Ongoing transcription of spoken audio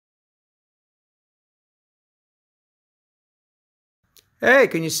Hey,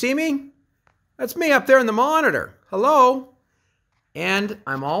 can you see me? That's me up there in the monitor. Hello. And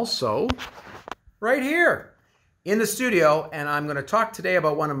I'm also right here in the studio, and I'm going to talk today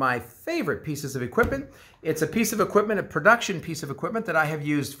about one of my favorite pieces of equipment. It's a piece of equipment, a production piece of equipment that I have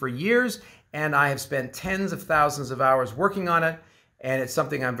used for years, and I have spent tens of thousands of hours working on it, and it's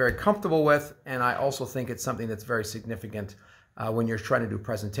something I'm very comfortable with, and I also think it's something that's very significant when you're trying to do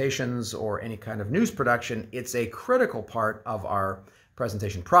presentations or any kind of news production. It's a critical part of our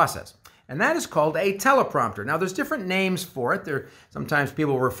presentation process. And that is called a teleprompter. Now, there's different names for it. Sometimes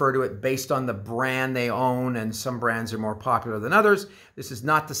people refer to it based on the brand they own, and some brands are more popular than others. This is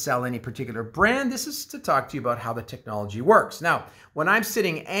not to sell any particular brand. This is to talk to you about how the technology works. Now, when I'm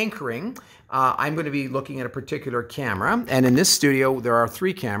sitting anchoring, I'm going to be looking at a particular camera. And in this studio, there are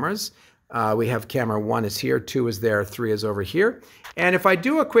 3 cameras. We have camera 1 is here, 2 is there, 3 is over here. And if I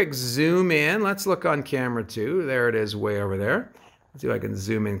do a quick zoom in, let's look on camera 2. There it is way over there. Let's see if I can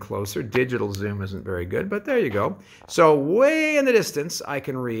zoom in closer. Digital zoom isn't very good, but there you go. So way in the distance, I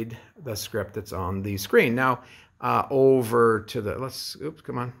can read the script that's on the screen. Now, over to the, oops,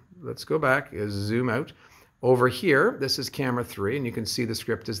 come on. Let's go back, zoom out. Over here, this is camera 3, and you can see the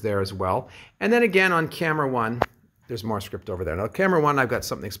script is there as well. And then again on camera 1, there's more script over there. Now, camera 1, I've got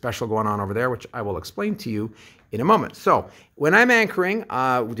something special going on over there, which I will explain to you in a moment. So when I'm anchoring,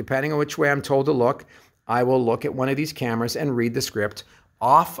 depending on which way I'm told to look, I will look at one of these cameras and read the script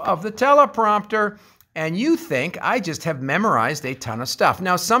off of the teleprompter. And you think I just have memorized a ton of stuff.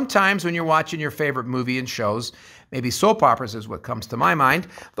 Now, sometimes when you're watching your favorite movie and shows, maybe soap operas is what comes to my mind,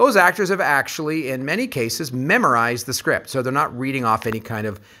 those actors have actually, in many cases, memorized the script. So they're not reading off any kind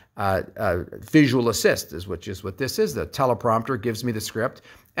of visual assist, which is what this is. The teleprompter gives me the script,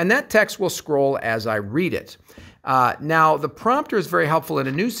 and that text will scroll as I read it. Now, the prompter is very helpful in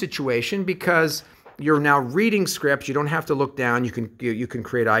a news situation because you're now reading scripts. You don't have to look down. You can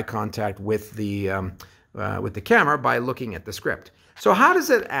create eye contact with the camera by looking at the script. So how does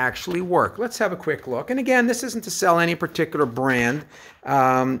it actually work? Let's have a quick look. And again, this isn't to sell any particular brand.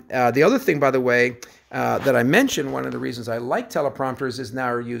 The other thing, by the way, that I mentioned, one of the reasons I like teleprompters is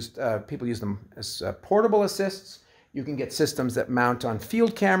now people use them as portable assists. You can get systems that mount on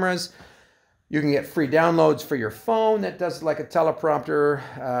field cameras. You can get free downloads for your phone that does like a teleprompter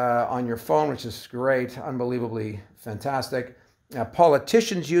on your phone, which is great, unbelievably fantastic.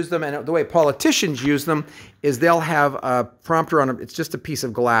 Politicians use them, and the way politicians use them is they'll have a prompter on it. It's just a piece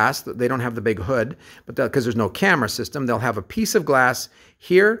of glass. They don't have the big hood, but because there's no camera system, they'll have a piece of glass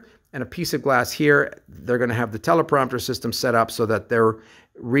here and a piece of glass here. They're going to have the teleprompter system set up so that they're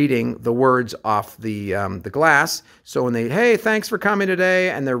reading the words off the glass. So when hey, thanks for coming today,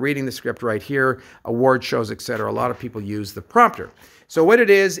 and they're reading the script right here, award shows, etc. A lot of people use the prompter. So what it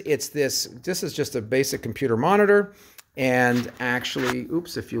is, it's this is just a basic computer monitor, and actually,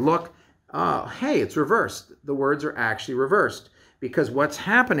 oops, if you look, hey, it's reversed. The words are actually reversed because what's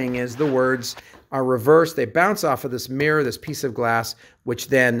happening is the words are reversed. They bounce off of this mirror, this piece of glass, which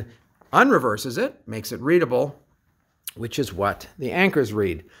then unreverses it, makes it readable, which is what the anchors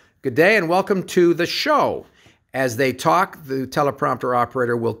read. Good day and welcome to the show. As they talk, the teleprompter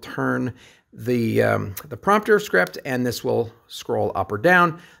operator will turn the prompter script, and this will scroll up or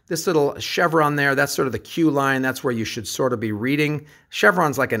down. This little chevron there, that's sort of the cue line. That's where you should sort of be reading.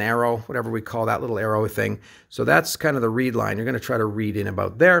 Chevron's like an arrow, whatever we call that little arrow thing. So that's kind of the read line. You're going to try to read in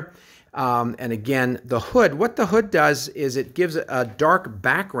about there. And again, the hood, what the hood does is it gives a dark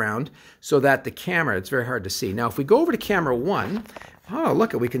background so that the camera, it's very hard to see. Now, if we go over to camera 1, oh,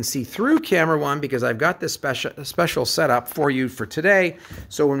 look, we can see through camera 1 because I've got this special setup for you for today.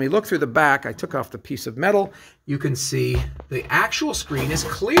 So when we look through the back, I took off the piece of metal. You can see the actual screen is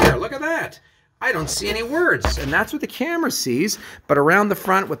clear. Look at that. I don't see any words. And that's what the camera sees. But around the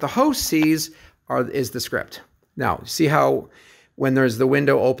front, what the host sees is the script. Now, see how when there's the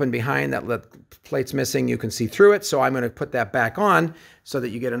window open behind, that plate's missing, you can see through it. So I'm going to put that back on so that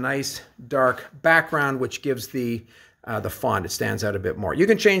you get a nice dark background, which gives the font, it stands out a bit more. You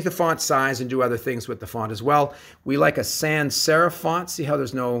can change the font size and do other things with the font as well. We like a sans serif font. See how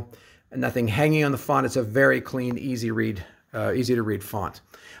there's nothing hanging on the font. It's a very clean, easy to read font.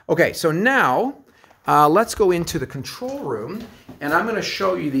 Okay, so now let's go into the control room, and I'm going to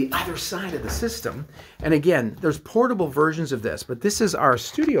show you the other side of the system. And again, there's portable versions of this, but this is our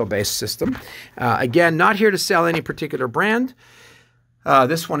studio-based system. Again, not here to sell any particular brand.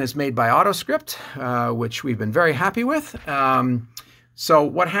 This one is made by AutoScript, which we've been very happy with. So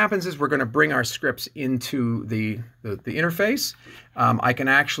what happens is we're going to bring our scripts into the interface. I can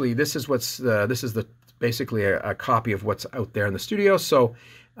actually, this is basically a copy of what's out there in the studio. So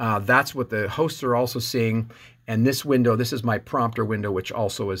that's what the hosts are also seeing. And this window, this is my prompter window, which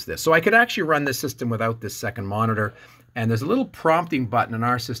also is this. So I could actually run this system without this second monitor. And there's a little prompting button in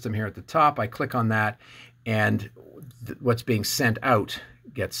our system here at the top. I click on that, and what's being sent out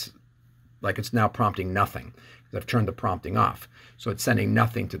gets, like, it's now prompting nothing. I've turned the prompting off. So it's sending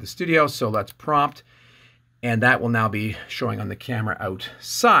nothing to the studio. So let's prompt. And that will now be showing on the camera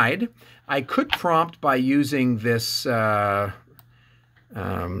outside. I could prompt by using this, whatever,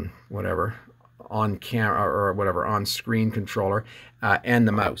 on camera or whatever, on screen controller and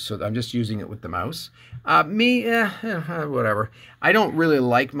the mouse. So I'm just using it with the mouse. Whatever. I don't really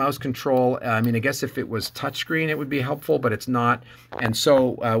like mouse control. I mean, I guess if it was touchscreen, it would be helpful, but it's not. And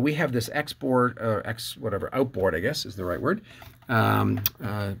so we have this outboard, I guess is the right word,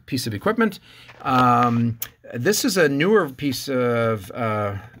 piece of equipment. This is a newer piece of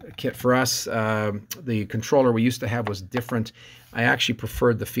kit for us. The controller we used to have was different. I actually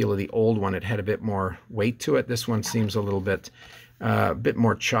preferred the feel of the old one. It had a bit more weight to it. This one seems a little bit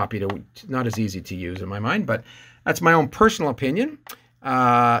more choppy, not as easy to use in my mind, but that's my own personal opinion.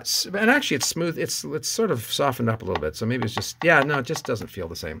 And actually it's smooth. It's sort of softened up a little bit. So maybe it's just, yeah, no, it just doesn't feel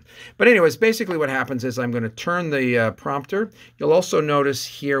the same. But anyways, basically what happens is I'm going to turn the prompter. You'll also notice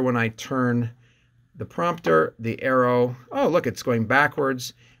here when I turn the prompter, the arrow, oh, look, it's going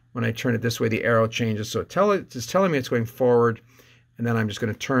backwards. When I turn it this way, the arrow changes. So it's telling me it's going forward. And then I'm just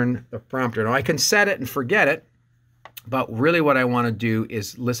going to turn the prompter. Now I can set it and forget it. But really what I want to do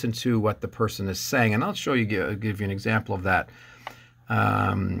is listen to what the person is saying. And I'll show you, give you an example of that.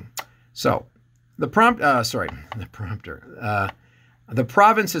 So the prompter. The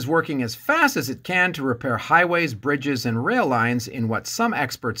province is working as fast as it can to repair highways, bridges, and rail lines in what some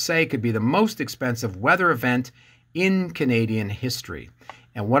experts say could be the most expensive weather event in Canadian history.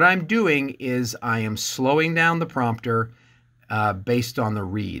 And what I'm doing is I am slowing down the prompter based on the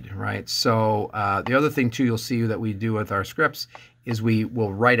read, right? So the other thing too you'll see that we do with our scripts is we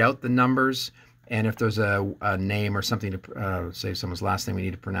will write out the numbers, and if there's a name or something to say someone's last name we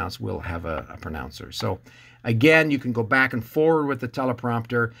need to pronounce, we'll have a pronouncer. So again, you can go back and forward with the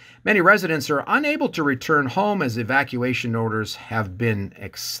teleprompter. Many residents are unable to return home as evacuation orders have been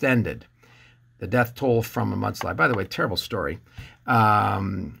extended. The death toll from a mudslide. By the way, terrible story. But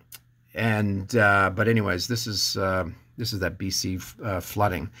anyways, this is that BC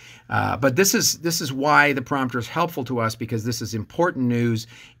flooding. But this is why the prompter is helpful to us, because this is important news.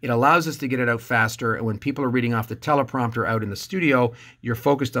 It allows us to get it out faster. And when people are reading off the teleprompter out in the studio, you're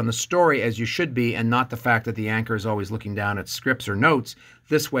focused on the story as you should be, and not the fact that the anchor is always looking down at scripts or notes.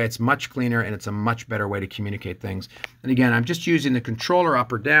 This way it's much cleaner and it's a much better way to communicate things. And again, I'm just using the controller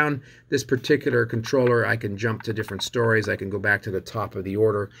up or down. This particular controller, I can jump to different stories. I can go back to the top of the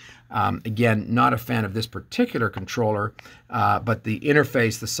order. Again, not a fan of this particular controller, but the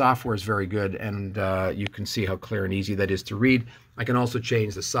interface, the software is very good, and you can see how clear and easy that is to read. I can also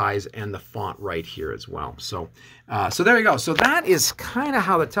change the size and the font right here as well. So there you go. So that is kind of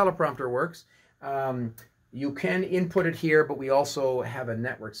how the teleprompter works. You can input it here, but we also have a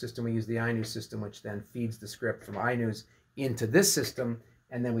network system. We use the iNews system, which then feeds the script from iNews into this system,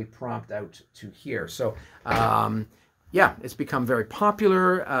 and then we prompt out to here. So yeah, it's become very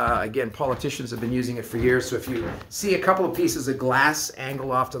popular. Again, politicians have been using it for years. So if you see a couple of pieces of glass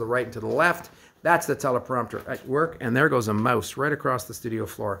angled off to the right and to the left, that's the teleprompter at work. And there goes a mouse right across the studio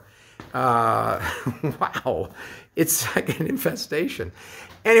floor. Wow, it's like an infestation.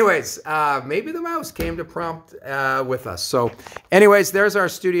 Anyways, maybe the mouse came to prompt with us. So anyways, there's our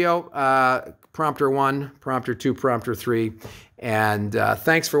studio, prompter 1, prompter 2, prompter 3. And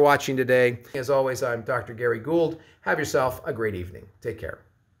thanks for watching today. As always, I'm Dr. Gary Gould. Have yourself a great evening. Take care.